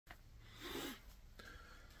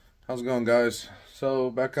How's it going, guys? So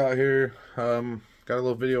back out here, got a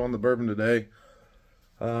little video on the bourbon today.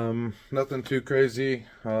 Nothing too crazy.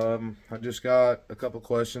 I just got a couple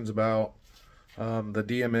questions about the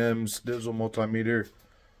DMM's digital multimeter,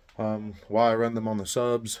 why I run them on the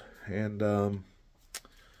subs, and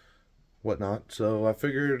whatnot. So I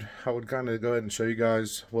figured I would kind of go ahead and show you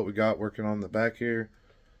guys what we got working on the back here.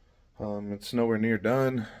 It's nowhere near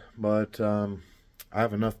done, but I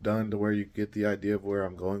have enough done to where you get the idea of where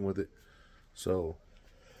I'm going with it. So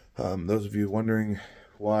those of you wondering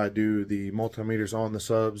why I do the multimeters on the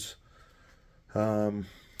subs, I'll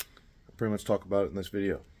pretty much talk about it in this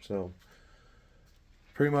video. So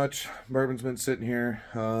pretty much bourbon's been sitting here.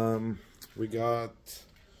 We got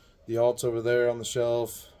the alts over there on the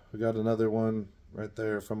shelf. We got another one right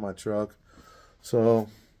there from my truck. So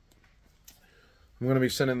I'm going to be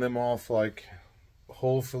sending them off like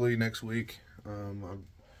hopefully next week. I've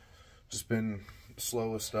just been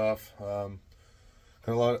slow with stuff. Got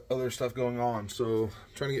a lot of other stuff going on, so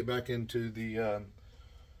I'm trying to get back into the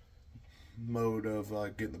mode of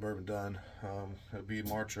getting the bourbon done. It'll be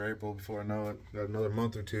March or April before I know it. Got another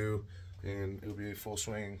month or two, and it'll be full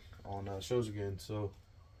swing on shows again. So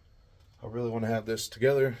I really want to have this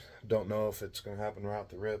together. Don't know if it's going to happen right off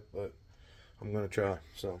the rip, but I'm going to try.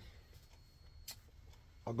 So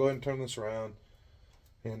I'll go ahead and turn this around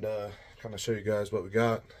and kind of show you guys what we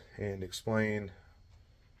got and explain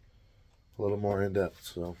a little more in depth.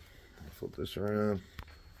 So I'll flip this around.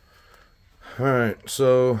 Alright,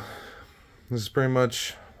 so this is pretty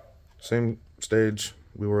much same stage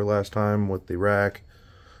we were last time with the rack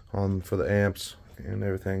on for the amps and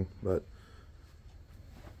everything, but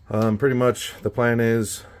pretty much the plan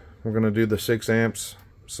is we're going to do the 6 amps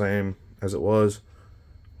same as it was,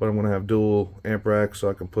 but I'm going to have dual amp racks so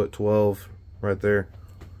I can put 12 right there.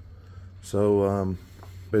 So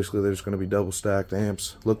basically there's going to be double stacked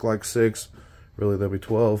amps. Look like 6, really there'll be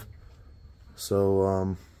 12.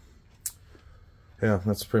 So yeah,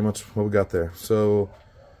 that's pretty much what we got there. So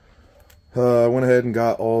I went ahead and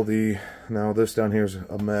got all the, now this down here is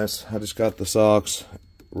a mess. I just got the socks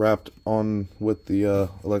wrapped on with the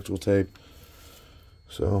electrical tape.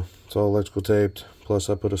 So it's all electrical taped, plus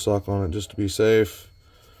I put a sock on it just to be safe.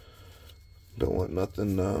 Don't want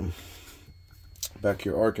nothing back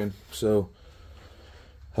here arcing. So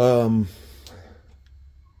pretty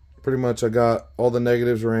much I got all the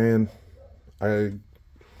negatives ran. I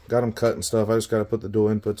got them cut and stuff. I just got to put the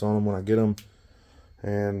dual inputs on them when I get them.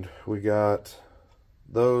 And we got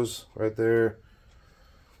those right there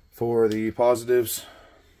for the positives,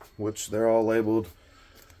 which they're all labeled.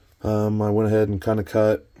 I went ahead and kind of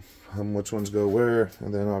cut which ones go where,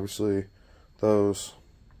 and then obviously those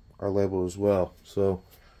are labeled as well. So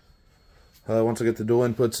once I get the dual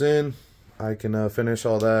inputs in, I can finish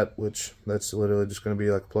all that, which that's literally just going to be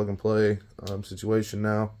like a plug and play situation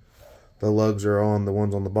now. The lugs are on, the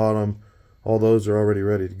ones on the bottom, all those are already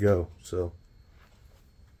ready to go. So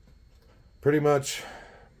pretty much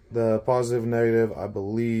the positive and negative, I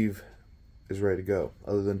believe, is ready to go,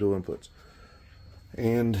 other than dual inputs.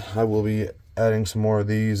 And I will be adding some more of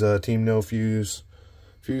these Team No fuses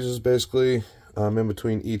basically in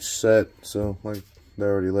between each set, so like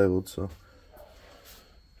they're already labeled. So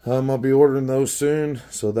I'll be ordering those soon,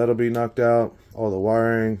 so that'll be knocked out. All the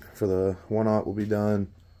wiring for the 1-aught will be done.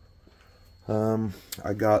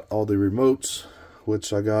 I got all the remotes,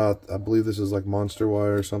 which I believe this is like Monster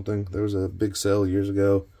Wire or something. There was a big sale years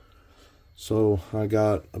ago, so I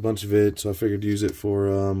got a bunch of it, so I figured to use it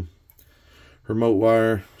for remote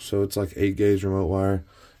wire. So it's like 8 gauge remote wire.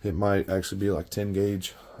 It might actually be like 10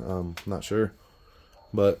 gauge, not sure,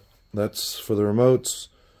 but that's for the remotes.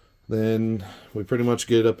 Then we pretty much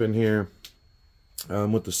get up in here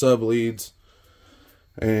with the sub leads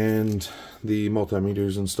and the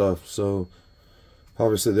multimeters and stuff. So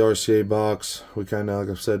obviously the RCA box, we kind of, like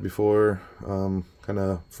I've said before, kind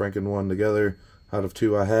of franken one together out of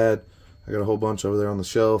 2 I had. I got a whole bunch over there on the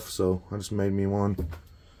shelf, so I just made me one.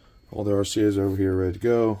 All the RCAs are over here ready to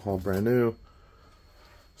go, all brand new.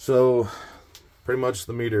 So pretty much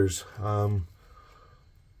the meters.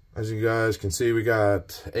 As you guys can see, we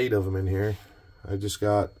got 8 of them in here. I just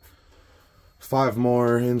got 5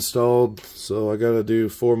 more installed, so I gotta do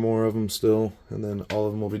 4 more of them still, and then all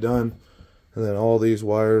of them will be done. And then all these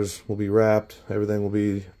wires will be wrapped. Everything will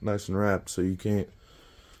be nice and wrapped, so you can't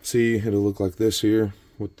see. It'll look like this here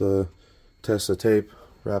with the Tesla tape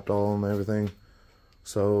wrapped all on everything.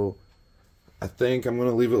 So I think I'm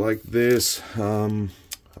gonna leave it like this. I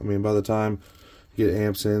mean, by the time you get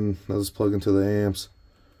amps in, those plug into the amps.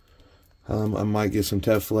 I might get some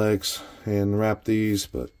Teflex and wrap these,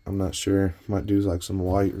 but I'm not sure. Might do like some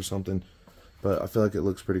white or something. but I feel like it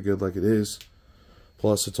looks pretty good like it is.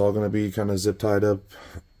 Plus it's all going to be kind of zip tied up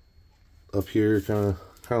here, kind of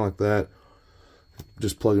like that,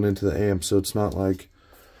 just plugging into the amp, so it's not like,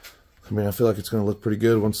 I mean, I feel like it's going to look pretty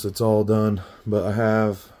good once it's all done. But I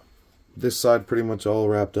have this side pretty much all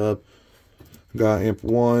wrapped up. Got amp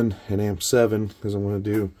 1 and amp 7 because I'm going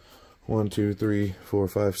to do 1, 2, 3, 4,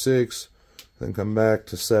 5, 6, then come back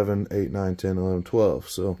to 7, 8, 9, 10, 11, 12.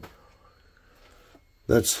 So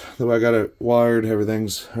that's the way I got it wired.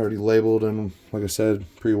 Everything's already labeled and, like I said,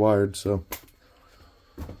 pre-wired. So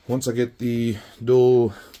once I get the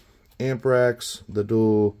dual amp racks, the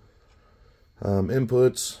dual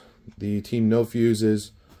inputs, the Team No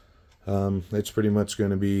Fuses, it's pretty much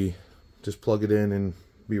going to be just plug it in and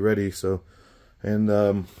be ready. So, and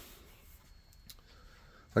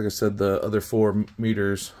like I said, the other 4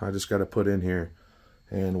 meters I just got to put in here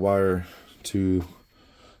and wire to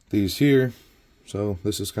these here. So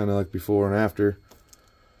this is kind of like before and after,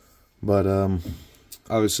 but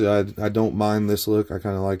obviously I don't mind this look. I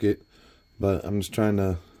kind of like it, but I'm just trying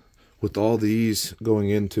to, with all these going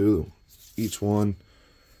into each one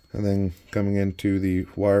and then coming into the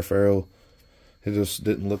wire ferrule, it just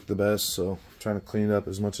didn't look the best. So I'm trying to clean it up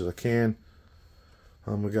as much as I can.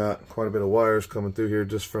 We got quite a bit of wires coming through here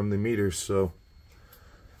just from the meters. So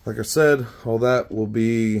like I said, all that will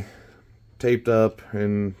be taped up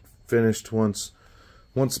and finished once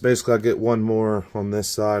basically I get one more on this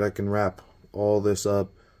side. I can wrap all this up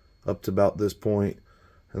to about this point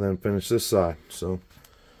and then finish this side. So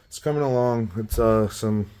it's coming along. It's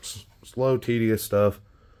some slow, tedious stuff,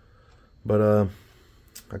 but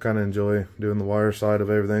I kind of enjoy doing the wire side of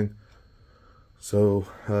everything. So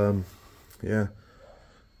yeah,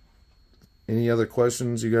 any other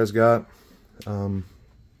questions you guys got,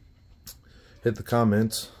 hit the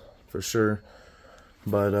comments for sure.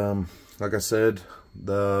 But like I said,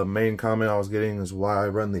 the main comment I was getting is why I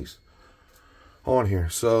run these on here.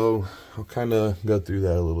 So I'll kind of go through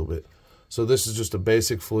that a little bit. So this is just a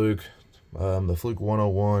basic Fluke, the Fluke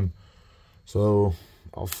 101. So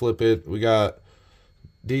I'll flip it. We got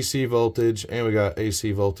DC voltage and we got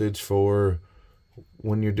AC voltage for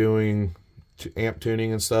when you're doing amp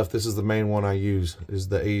tuning and stuff. This is the main one I use, is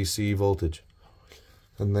the AC voltage.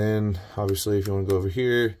 And then obviously if you want to go over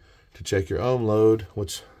here to check your ohm load,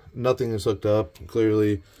 which nothing is hooked up,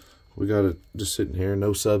 clearly we got it just sitting here,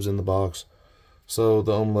 no subs in the box, so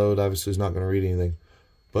the ohm load obviously is not going to read anything.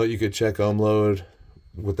 But you could check ohm load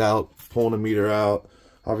without pulling a meter out.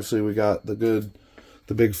 Obviously we got the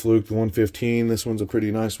big Fluke, the 115. This one's a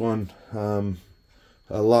pretty nice one,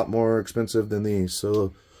 a lot more expensive than these.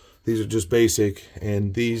 So these are just basic,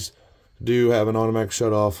 and these do have an automatic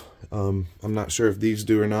shut off. I'm not sure if these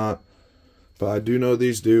do or not, but I do know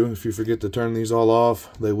these do. If you forget to turn these all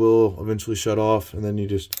off, they will eventually shut off, and then you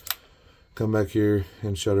just come back here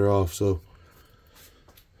and shut her off. So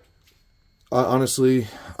honestly,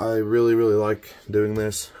 I really like doing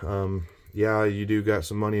this. Yeah, you do got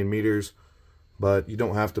some money in meters, but you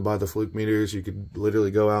don't have to buy the Fluke meters. You could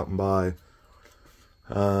literally go out and buy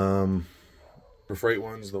the freight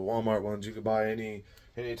ones, the Walmart ones. You could buy any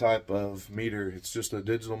type of meter. It's just a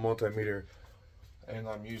digital multimeter, and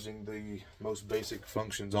I'm using the most basic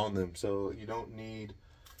functions on them. So you don't need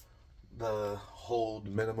the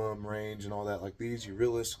hold, minimum, range, and all that. Like these, you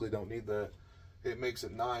realistically don't need that. It makes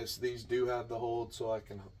it nice. These do have the hold, so I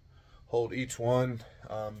can hold each one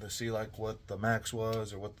to see like what the max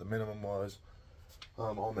was or what the minimum was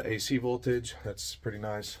on the AC voltage. That's pretty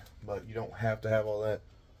nice, but you don't have to have all that.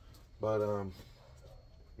 But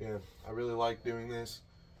yeah, I really like doing this.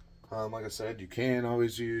 Like I said, you can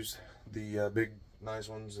always use the big nice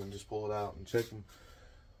ones and just pull it out and check them,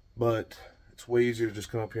 but it's way easier to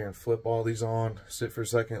just come up here and flip all these on, sit for a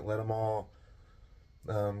second, let them all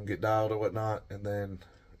get dialed or whatnot, and then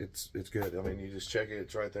it's good. I mean, you just check it,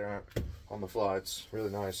 it's right there on the fly. It's really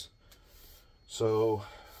nice. So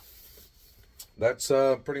that's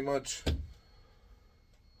pretty much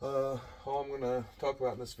all I'm gonna talk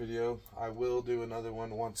about in this video. I will do another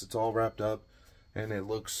one once it's all wrapped up and it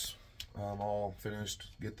looks all finished.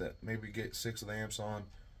 Maybe get 6 of the amps on,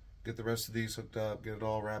 get the rest of these hooked up, get it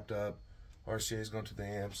all wrapped up, RCA's going to the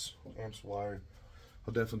amps wired.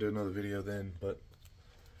 I'll definitely do another video then, but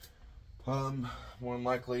more than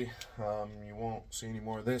likely you won't see any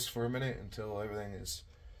more of this for a minute until everything is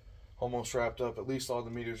almost wrapped up. At least all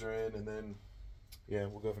the meters are in, and then yeah,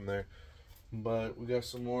 we'll go from there. But we got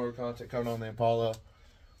some more content coming on the Impala.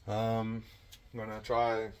 I'm gonna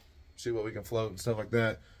try see what we can float and stuff like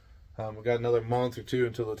that. We got another month or two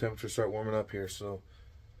until the temperatures start warming up here, so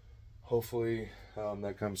hopefully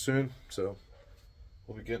that comes soon. So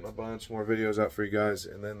we'll be getting a bunch more videos out for you guys,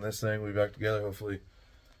 and then this thing we'll be back together hopefully,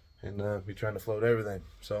 and be trying to float everything.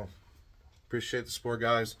 So appreciate the support,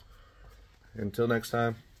 guys. Until next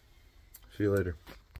time, see you later.